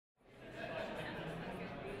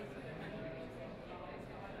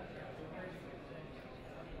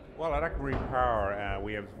Well, at Aquamarine Power,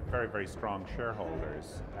 we have very, very strong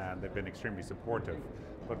shareholders, and they've been extremely supportive.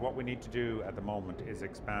 But what we need to do at the moment is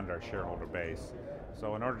expand our shareholder base.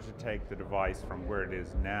 So in order to take the device from where it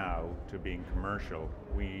is now to being commercial,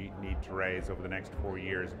 we need to raise over the next 4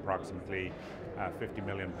 years approximately £50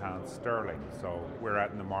 million sterling. So we're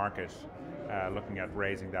out in the market looking at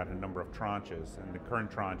raising that in a number of tranches. In the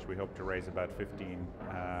current tranche, we hope to raise about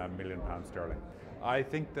 £15 million sterling. I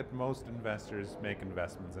think that most investors make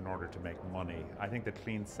investments in order to make money. I think the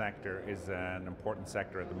clean sector is an important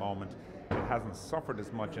sector at the moment. It hasn't suffered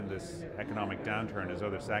as much in this economic downturn as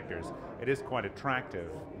other sectors. It is quite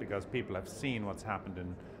attractive because people have seen what's happened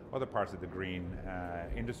in other parts of the green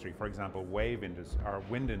industry. For example, wind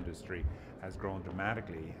industry has grown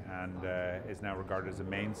dramatically and is now regarded as a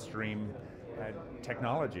mainstream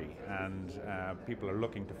technology, and people are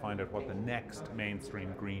looking to find out what the next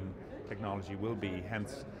mainstream green technology will be.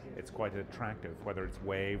 Hence, it's quite attractive, whether it's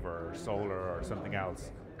wave or solar or something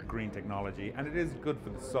else, green technology, and it is good for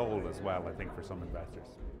the soul as well, I think, for some investors.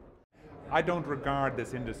 I don't regard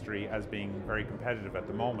this industry as being very competitive at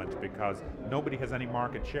the moment because nobody has any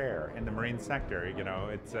market share in the marine sector. You know,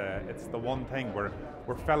 it's the one thing we're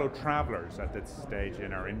fellow travelers at this stage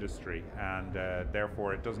in our industry, and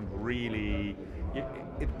therefore it doesn't really.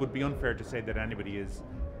 It would be unfair to say that anybody is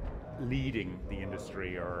leading the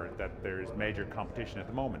industry or that there's major competition at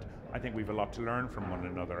the moment. I think we've a lot to learn from one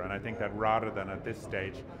another, and I think that rather than at this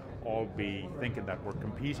stage all be thinking that we're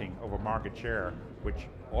competing over market share, which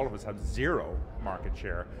all of us have zero market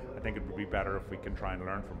share, I think it would be better if we can try and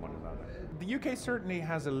learn from one another. The UK certainly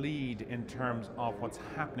has a lead in terms of what's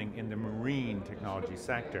happening in the marine technology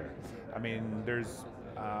sector. I mean, there's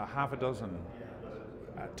half a dozen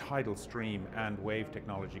tidal stream and wave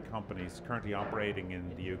technology companies currently operating in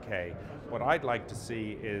the UK. What I'd like to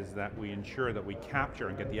see is that we ensure that we capture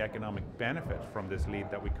and get the economic benefit from this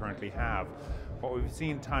lead that we currently have. What we've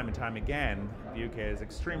seen time and time again, the UK is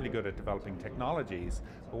extremely good at developing technologies,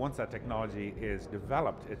 but once that technology is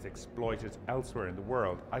developed, it's exploited elsewhere in the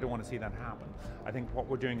world. I don't want to see that happen. I think what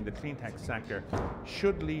we're doing in the clean tech sector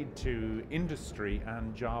should lead to industry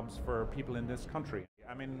and jobs for people in this country.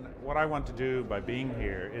 I mean, what I want to do by being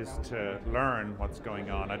here is to learn what's going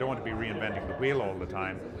on. I don't want to be reinventing the wheel all the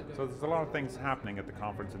time. So there's a lot of things happening at the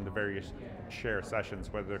conference in the various share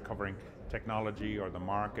sessions, whether they're covering technology or the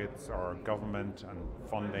markets or government and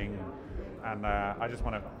funding. And I just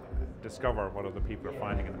want to discover what other people are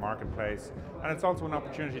finding in the marketplace. And it's also an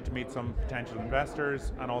opportunity to meet some potential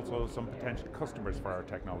investors and also some potential customers for our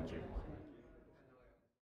technology.